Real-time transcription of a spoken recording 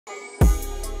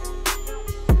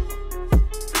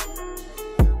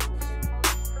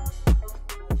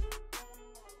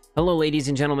Hello ladies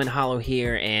and gentlemen, Hollow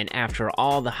here, and after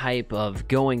all the hype of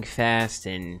going fast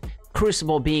and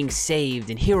Crucible being saved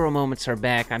and hero moments are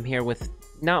back, I'm here with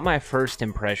not my first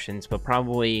impressions, but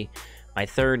probably my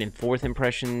third and fourth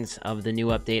impressions of the new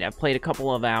update. I've played a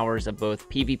couple of hours of both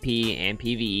PvP and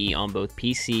PvE on both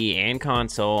PC and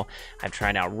console. I've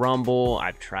tried out Rumble,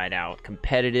 I've tried out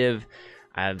competitive,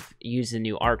 I've used the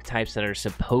new archetypes that are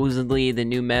supposedly the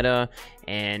new meta,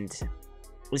 and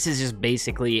this is just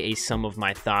basically a sum of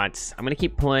my thoughts. I'm going to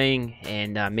keep playing,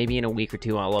 and maybe in a week or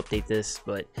two I'll update this,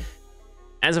 but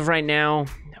as of right now,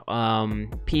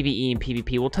 PvE and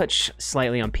PvP, we'll touch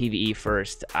slightly on PvE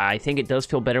first. I think it does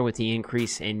feel better with the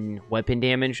increase in weapon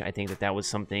damage. I think that was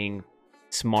something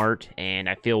smart, and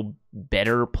I feel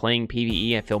better playing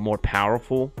PvE. I feel more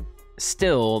powerful.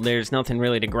 Still, there's nothing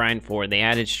really to grind for. They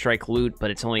added strike loot, but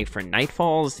it's only for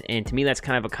nightfalls, and to me that's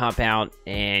kind of a cop-out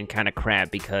and kind of crap,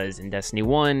 because in Destiny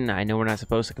 1, I know we're not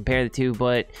supposed to compare the two,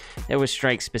 but there was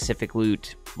strike-specific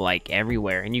loot like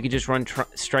everywhere, and you could just run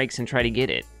strikes and try to get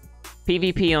it.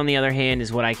 PvP, on the other hand,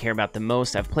 is what I care about the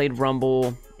most. I've played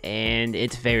Rumble, and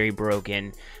it's very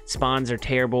broken. Spawns are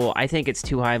terrible. I think it's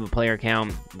too high of a player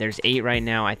count. There's 8 right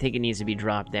now. I think it needs to be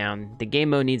dropped down. The game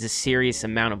mode needs a serious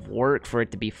amount of work for it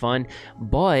to be fun,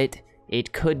 but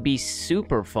it could be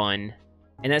super fun,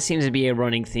 and that seems to be a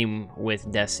running theme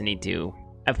with Destiny 2.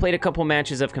 I've played a couple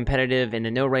matches of competitive, and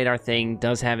the no radar thing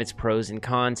does have its pros and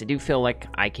cons. I do feel like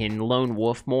I can lone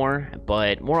wolf more,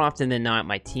 but more often than not,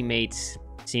 my teammates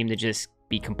seem to just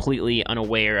be completely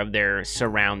unaware of their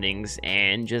surroundings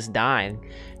and just die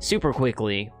super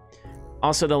quickly.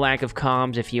 Also, the lack of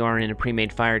comms, if you aren't in a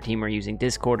pre-made fire team or using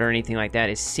Discord or anything like that,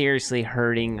 is seriously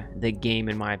hurting the game,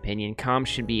 in my opinion. Comms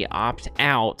should be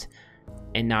opt-out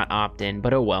and not opt-in,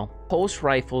 but oh well. Pulse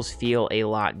rifles feel a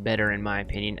lot better, in my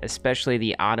opinion, especially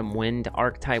the Autumn Wind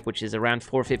archetype, which is around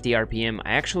 450 RPM.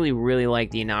 I actually really like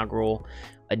the inaugural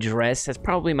address. That's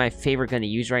probably my favorite gun to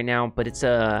use right now, but it's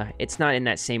not in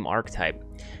that same archetype.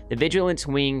 The Vigilance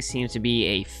Wing seems to be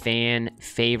a fan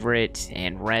favorite,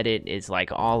 and Reddit is like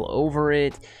all over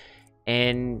it,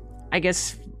 and I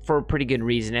guess for a pretty good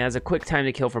reason. It has a quick time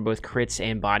to kill for both crits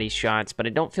and body shots, but I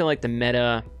don't feel like the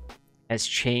meta has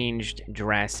changed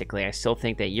drastically. I still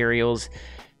think that Uriel's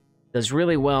does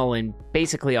really well in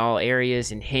basically all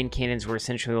areas, and hand cannons were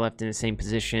essentially left in the same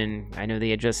position. I know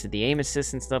they adjusted the aim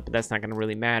assist and stuff, but that's not going to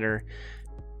really matter.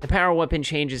 The power weapon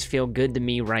changes feel good to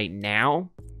me right now.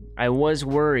 I was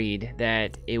worried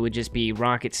that it would just be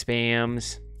rocket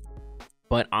spams,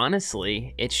 but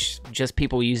honestly, it's just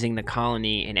people using the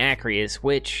colony in Acreus,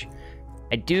 which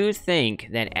I do think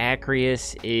that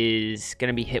Acreus is going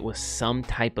to be hit with some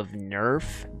type of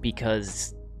nerf,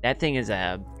 because that thing is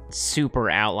a super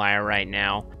outlier right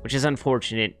now, which is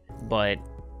unfortunate, but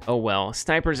oh well.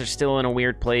 Snipers are still in a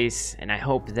weird place, and I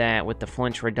hope that with the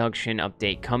flinch reduction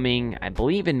update coming, I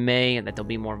believe in May, that they'll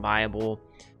be more viable.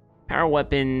 Power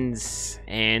weapons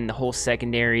and the whole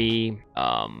secondary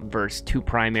versus 2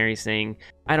 primaries thing,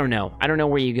 I don't know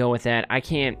where you go with that. I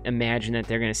can't imagine that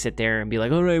they're gonna sit there and be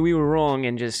like, all right, we were wrong,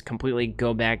 and just completely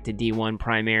go back to D1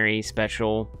 primary,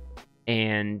 special,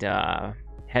 and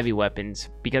heavy weapons,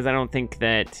 because I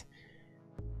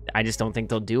just don't think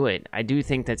they'll do it. I do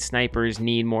think that snipers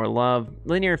need more love.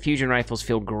 Linear fusion rifles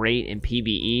feel great in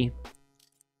PvE.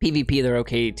 PvP, they're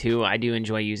okay too. I do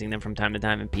enjoy using them from time to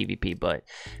time in PvP, but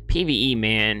PvE,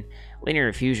 man,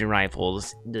 linear fusion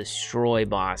rifles destroy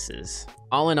bosses.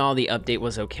 All in all, the update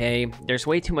was okay. There's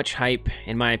way too much hype,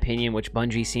 in my opinion, which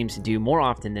Bungie seems to do more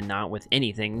often than not with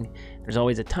anything. There's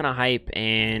always a ton of hype,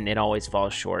 and it always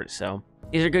falls short, so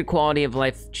these are good quality of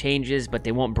life changes, but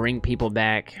they won't bring people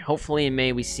back. Hopefully in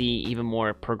May we see even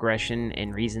more progression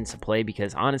and reasons to play,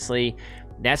 because honestly,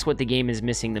 that's what the game is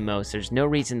missing the most. There's no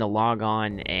reason to log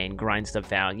on and grind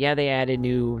stuff out. Yeah, they added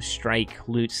new strike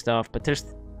loot stuff, but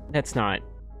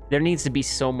there needs to be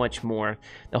so much more.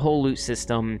 The whole loot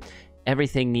system,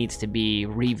 everything needs to be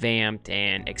revamped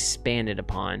and expanded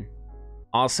upon.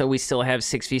 Also, we still have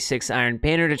 6v6 Iron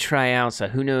Banner to try out, so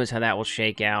who knows how that will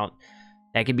shake out.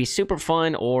 That could be super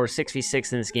fun, or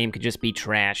 6v6 in this game could just be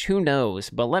trash. Who knows?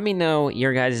 But let me know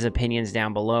your guys' opinions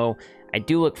down below. I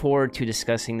do look forward to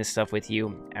discussing this stuff with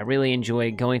you. I really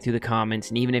enjoy going through the comments,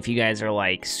 and even if you guys are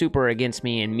like super against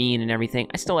me and mean and everything,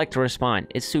 I still like to respond.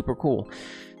 It's super cool.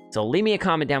 So leave me a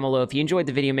comment down below. If you enjoyed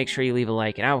the video, make sure you leave a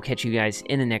like, and I will catch you guys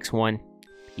in the next one.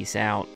 Peace out.